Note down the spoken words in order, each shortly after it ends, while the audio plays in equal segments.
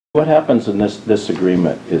What happens in this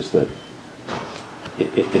agreement is that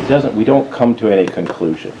it doesn't, we don't come to any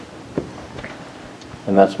conclusion.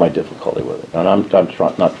 And that's my difficulty with it. And I'm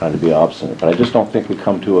not trying to be obstinate, but I just don't think we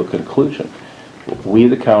come to a conclusion. We,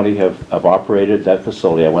 the county, have operated that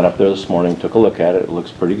facility. I went up there this morning, took a look at it. It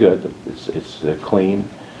looks pretty good. It's clean.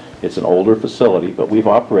 It's an older facility, but we've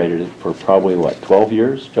operated it for probably, what, 12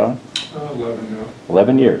 years, John? 11 now.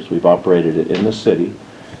 11 years we've operated it in the city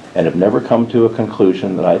and have never come to a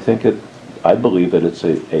conclusion that I believe that it's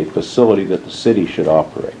a facility that the city should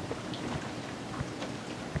operate.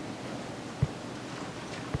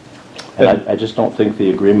 And I just don't think the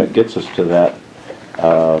agreement gets us to that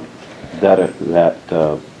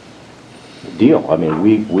deal. I mean,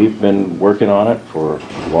 we've been working on it for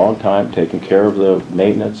a long time, taking care of the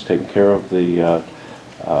maintenance, taking care of the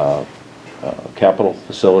capital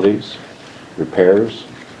facilities, repairs,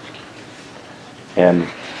 and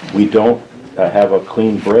we don't have a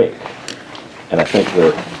clean break. And I think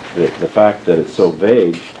the fact that it's so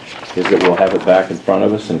vague is that we'll have it back in front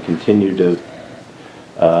of us and continue to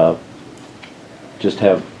just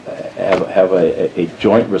have a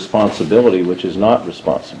joint responsibility, which is not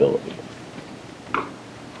responsibility.